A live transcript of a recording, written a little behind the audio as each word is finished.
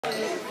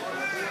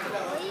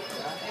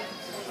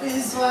This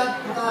is what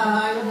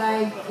I would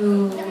like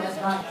to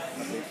advise.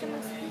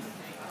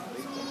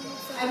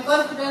 I'm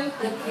confident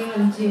that Kim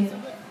and Jim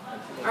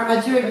are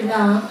mature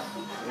enough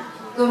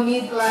to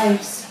meet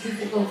life's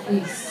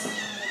difficulties.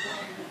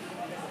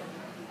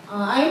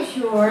 I'm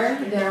sure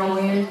they're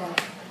aware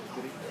that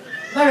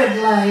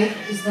married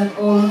life is not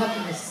all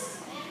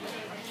happiness.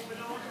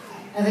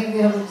 I think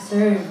they have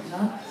observed,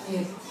 no?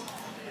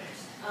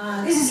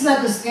 This is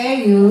not to scare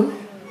you,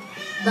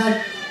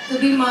 but to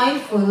be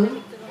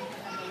mindful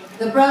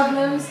the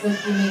problems that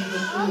you may go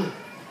through.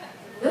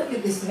 Don't be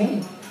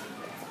dismayed.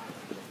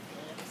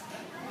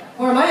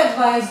 For my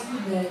advice to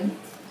them,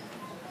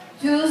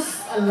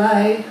 choose a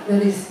life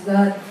that is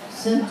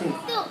God-centered.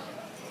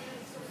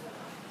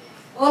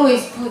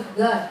 Always put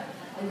God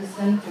at the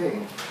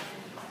center.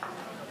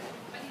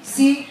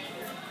 Seek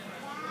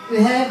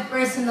to have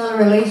personal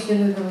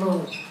relation with the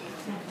Lord.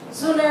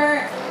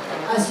 Sooner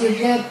as you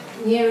get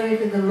nearer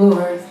to the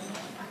Lord,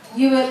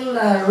 you will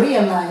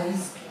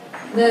realize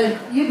that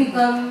you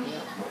become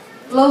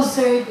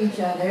closer to each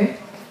other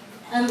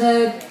and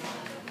that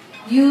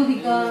you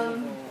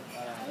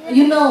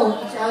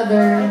know each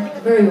other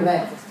very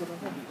well.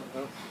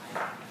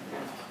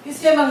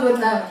 Kasi manggod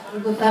na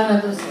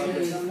to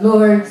si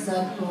Lord sa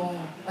atong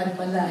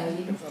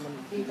panmalay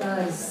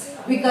because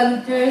we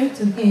can turn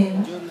to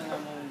Him,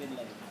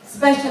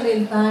 especially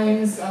in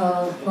times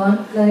of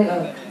conflict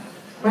or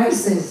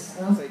crisis.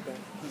 No?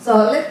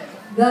 So let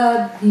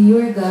God be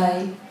your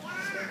guide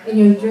in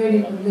your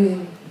journey to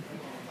live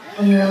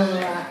on your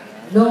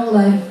long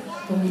life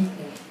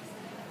commitment.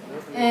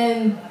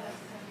 And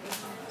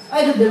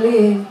I do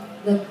believe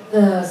that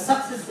the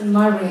success in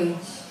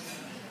marriage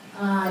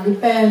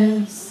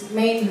depends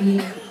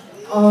mainly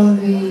on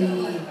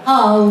the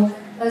how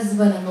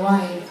husband and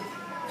wife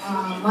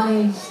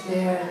manage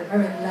their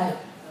married life.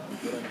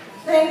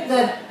 Think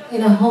that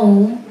in a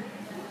home,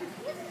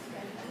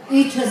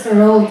 each has a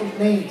role to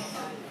play.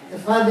 The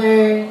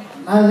father,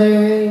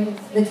 mother,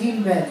 the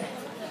children.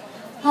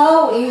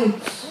 How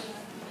each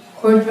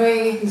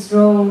portray his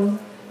role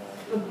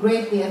would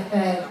greatly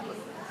affect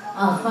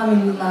our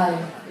family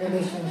life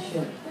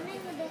relationship.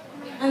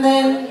 And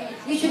then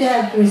you should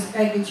have to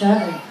respect each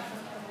other.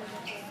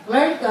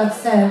 Learn to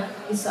accept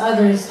each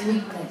other's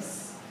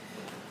weakness.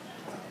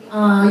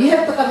 You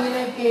have to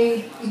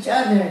communicate each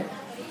other,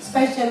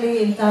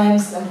 especially in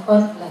times of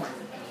conflict.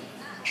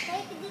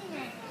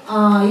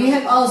 You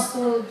have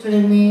also to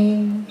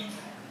remain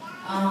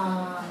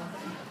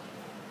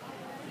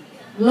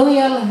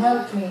loyal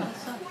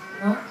helpmates,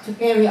 no? To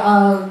carry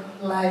out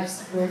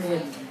life's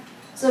burden.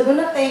 So do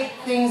not take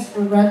things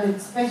for granted,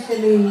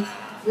 especially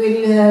when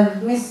you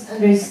have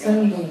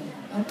misunderstanding.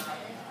 No?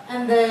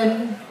 And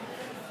then,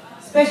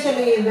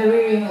 especially the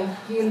rearing of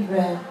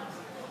children,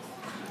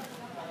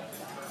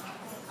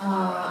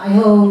 I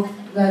hope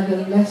God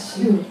will bless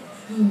you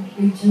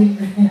with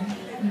children.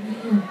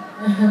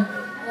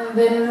 And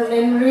then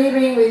in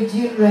rearing with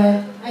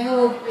children, I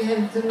hope you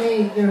have to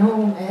make your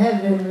home a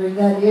heaven where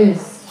God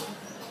is.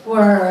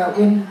 For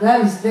when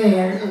God is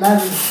there,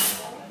 love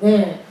is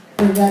there.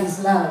 Where God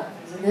is love,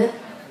 isn't it?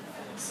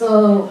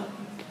 So,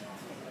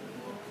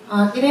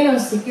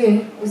 Kininong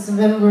Sikit is a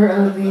member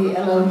of the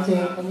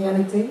LOJ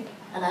community,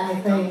 and I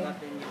think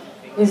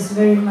is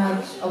very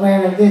much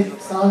aware of it.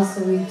 It's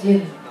also with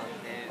Jim.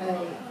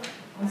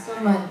 Also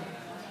man,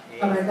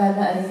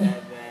 kabarkada ni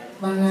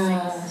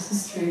mga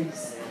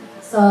sisters.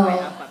 So,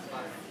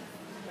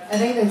 I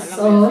think that's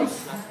all.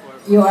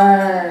 You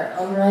are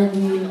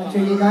already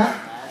mature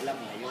enough.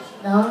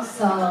 No?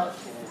 So,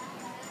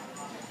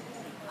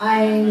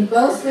 I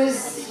close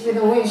this with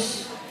a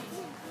wish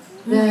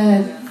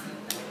that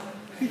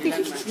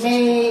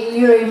may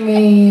you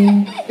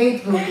remain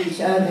faithful to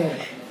each other.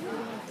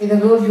 May the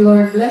good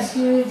Lord bless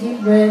you,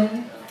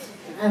 children,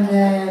 and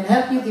then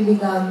help you to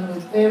become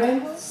good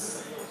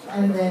parents,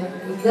 and then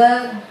with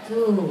God's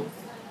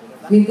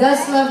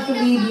love to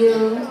lead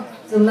you,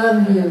 to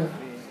love you,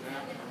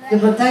 to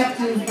protect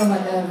you from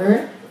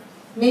whatever.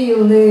 May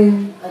you live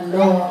a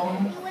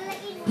long,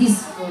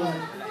 peaceful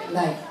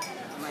life.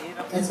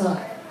 That's all.